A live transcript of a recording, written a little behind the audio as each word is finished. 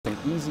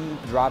easy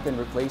drop-in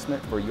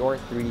replacement for your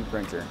 3D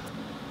printer.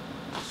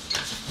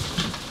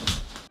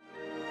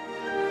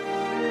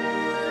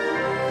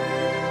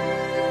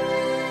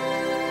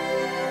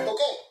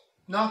 Okay,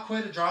 not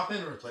quite a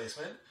drop-in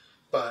replacement,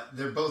 but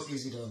they're both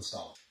easy to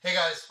install. Hey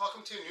guys,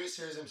 welcome to a new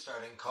series I'm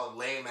starting called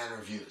Layman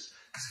Reviews.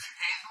 Because if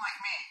you're anything like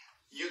me,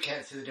 you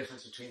can't see the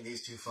difference between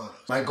these two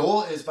photos. My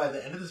goal is by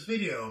the end of this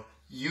video,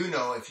 you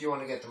know if you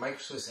want to get the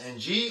Microswiss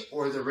NG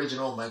or the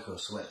original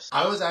Microswiss.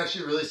 I was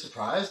actually really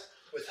surprised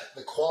with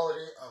the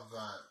quality of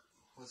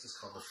what's this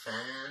called? The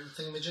fan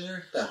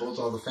thingamajigger that holds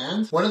all the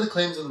fans. One of the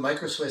claims of the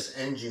Microswiss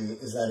NG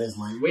is that it's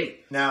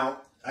lightweight.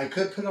 Now, I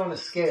could put it on a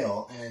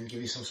scale and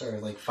give you some sort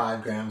of like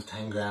 5 grams,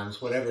 10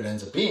 grams, whatever it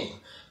ends up being.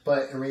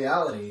 But in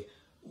reality,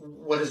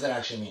 what does that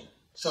actually mean?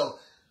 So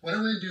what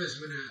I'm going to do is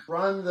I'm going to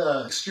run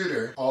the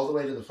extruder all the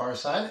way to the far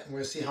side, and we're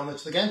going to see how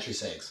much the gantry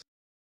sags.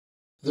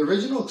 The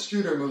original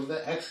extruder moved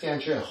the X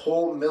gantry a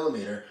whole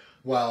millimeter,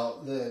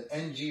 while the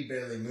NG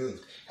barely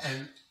moved.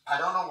 And I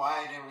don't know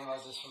why I didn't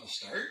realize this from the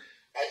start.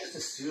 I just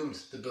assumed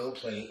the build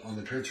plate on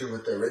the printer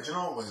with the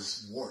original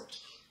was warped.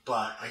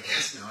 But I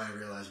guess now I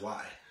realize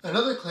why.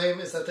 Another claim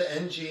is that the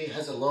NG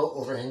has a low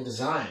overhang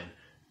design.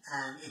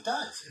 And it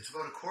does. It's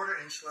about a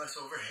 1/4 inch less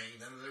overhang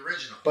than the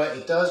original. But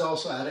it does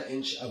also add an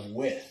inch of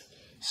width.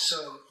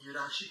 So you'd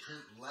actually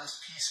print less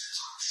pieces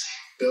on the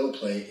same build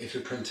plate if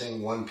you're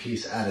printing one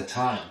piece at a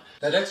time.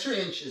 That extra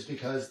inch is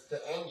because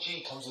the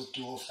NG comes with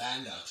dual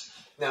fan ducts.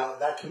 Now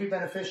that could be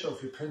beneficial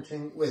if you're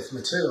printing with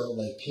material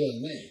like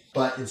PLA.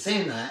 But in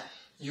saying that,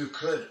 you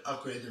could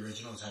upgrade the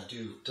original to have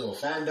dual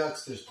fan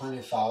ducts. There's plenty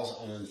of files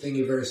on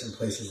Thingiverse and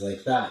places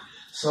like that.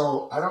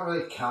 So I don't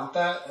really count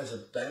that as a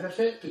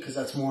benefit because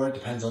that's more, it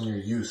depends on your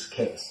use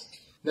case.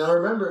 Now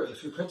remember,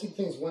 if you're printing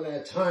things one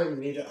at a time,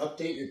 you need to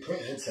update your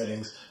print head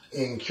settings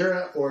in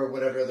Cura or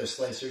whatever other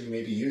slicer you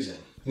may be using.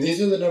 And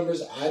these are the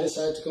numbers I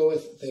decided to go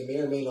with. They may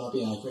or may not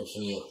be accurate for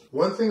you.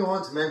 One thing I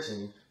want to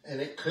mention, and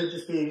it could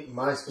just be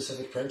my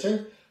specific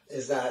printer,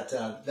 is that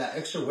that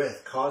extra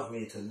width caused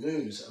me to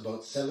lose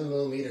about 7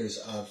 millimeters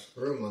of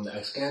room on the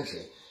X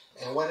gantry.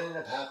 And what ended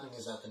up happening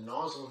is that the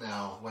nozzle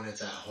now, when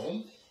it's at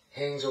home,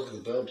 hangs over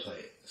the build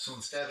plate. So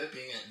instead of it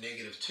being at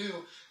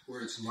 -2,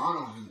 where it's not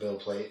over the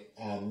build plate,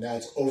 now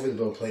it's over the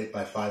build plate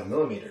by 5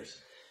 millimeters.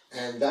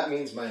 And that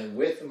means my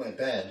width of my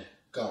bed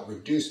got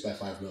reduced by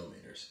 5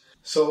 millimeters.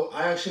 So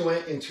I actually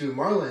went into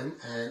Marlin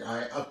and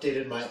I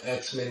updated my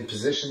X-Min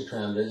position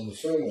parameter in the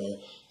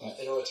firmware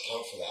in order to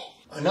account for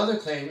that. Another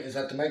claim is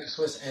that the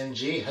Microswiss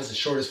NG has the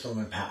shortest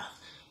filament path.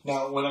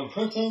 Now when I'm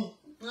printing,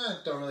 I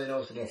don't really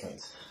notice the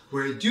difference.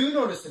 Where I do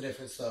notice the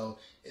difference though,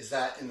 is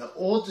that in the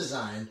old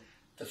design,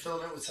 the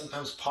filament would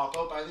sometimes pop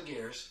out by the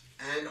gears,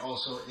 and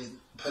also it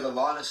put a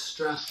lot of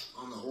stress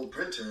on the whole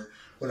printer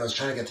when I was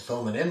trying to get the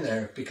filament in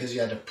there because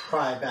you had to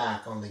pry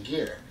back on the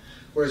gear.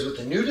 Whereas with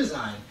the new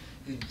design,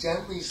 you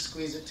gently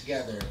squeeze it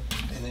together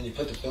and then you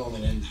put the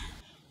filament in there.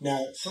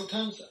 Now,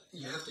 sometimes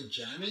you have to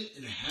jam it,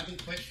 and I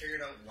haven't quite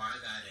figured out why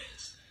that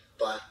is,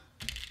 but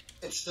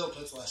it still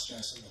puts less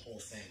stress on the whole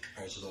thing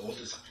compared to the old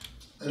design.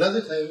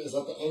 Another claim is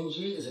that the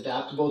NG is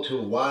adaptable to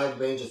a wide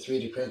range of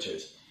 3D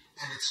printers,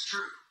 and it's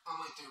true.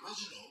 Unlike the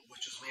original,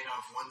 which was made out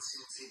of 1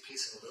 CNC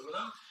piece of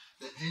aluminum,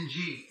 the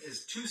NG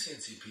is 2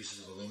 CNC pieces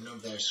of aluminum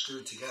that are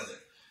screwed together.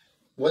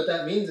 What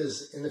that means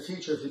is, in the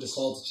future, if you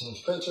decide to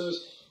change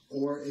printers,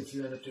 or if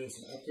you end up doing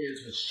some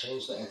upgrades which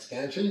change the X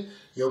gantry,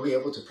 you'll be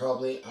able to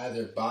probably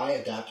either buy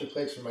adapter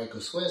plates from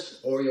Microswiss,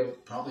 or you'll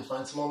probably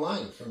find some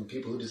online from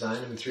people who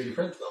design them and 3D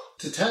print them.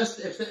 To test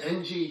if the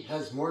NG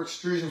has more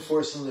extrusion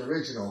force than the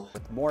original,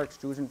 With more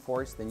extrusion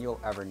force than you'll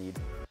ever need,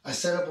 I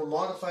set up a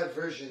modified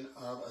version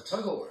of a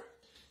Tug of War.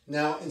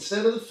 Now,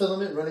 instead of the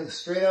filament running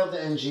straight out of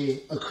the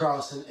NG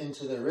across and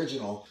into the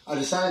original, I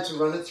decided to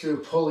run it through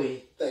a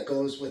pulley that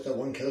goes with a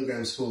 1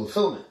 kilogram spool of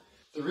filament.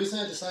 The reason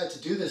I decided to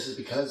do this is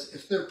because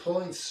if they're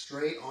pulling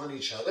straight on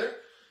each other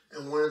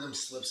and one of them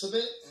slips a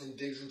bit and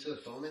digs into the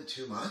filament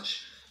too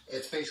much,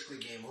 it's basically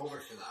game over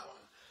for that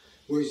one.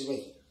 Whereas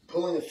with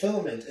pulling a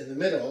filament in the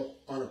middle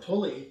on a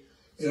pulley,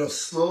 it'll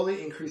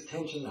slowly increase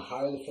tension the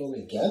higher the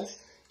filament gets,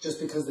 just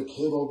because the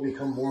cable will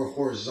become more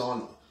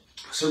horizontal.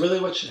 So really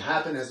what should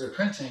happen as they're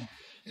printing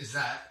is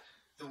that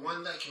the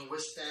one that can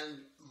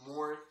withstand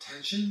more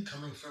tension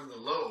coming from the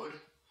load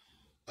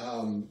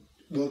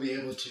will be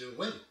able to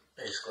win,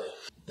 basically.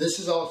 This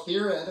is all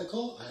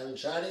theoretical. I haven't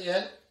tried it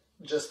yet.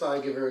 Just thought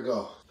I'd give it a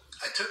go.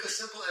 I took a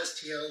simple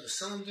STL of the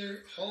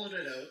cylinder, hollowed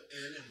it out,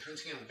 and I'm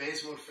printing in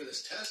base mode for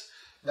this test.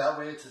 That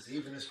way it's as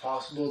even as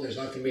possible. There's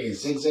not going to be any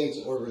zigzags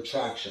or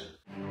retraction.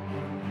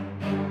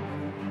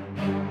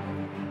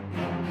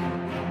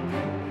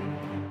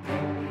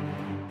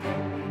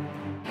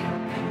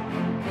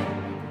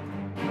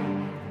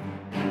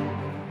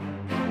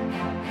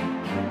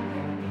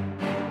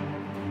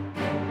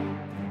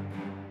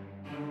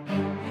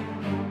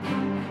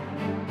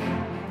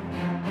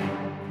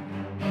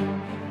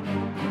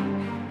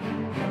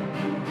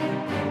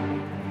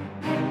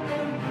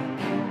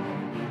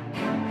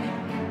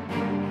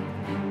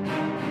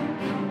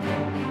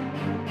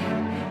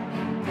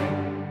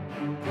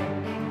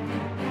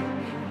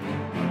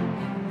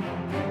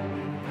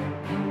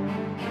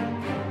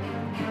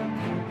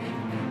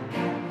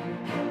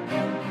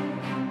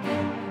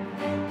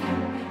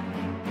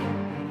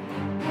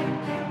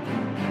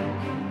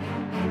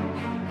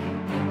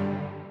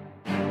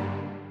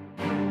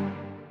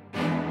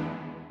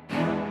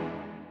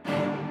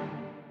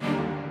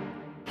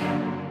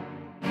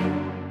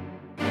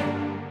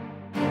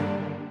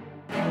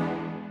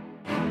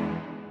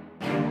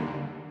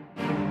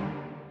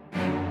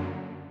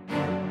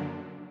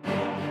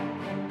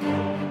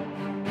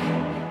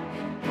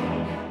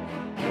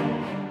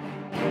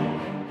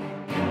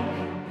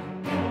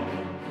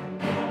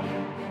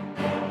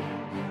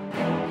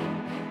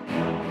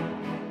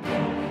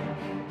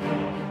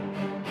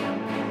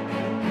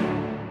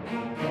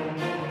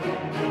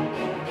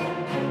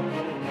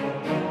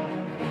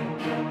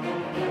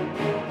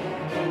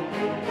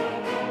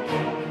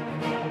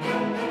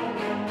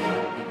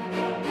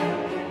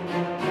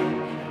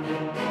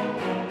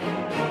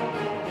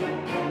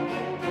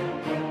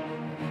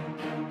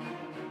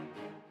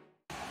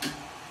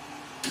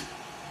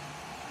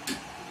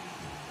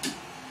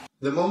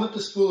 The moment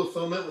the spool of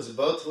filament was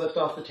about to lift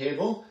off the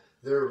table,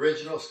 the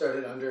original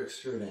started under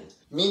extruding.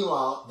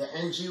 Meanwhile, the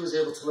NG was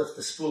able to lift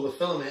the spool of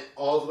filament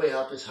all the way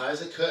up as high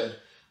as it could,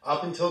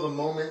 up until the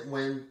moment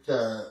when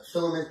the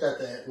filament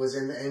that was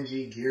in the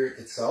NG gear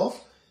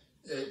itself,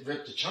 it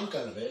ripped a chunk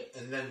out of it,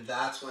 and then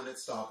that's when it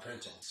stopped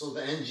printing. So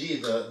the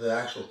NG, the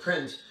actual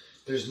print,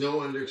 there's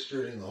no under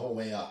extruding the whole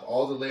way up.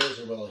 All the layers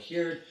are well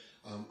adhered.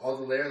 All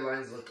the layer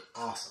lines look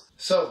awesome.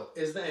 So,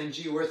 is the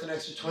NG worth an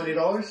extra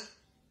 $20?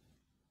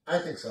 I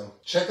think so.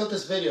 Check out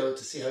this video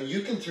to see how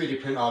you can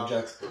 3D print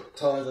objects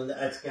taller than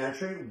the X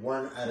gantry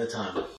one at a time.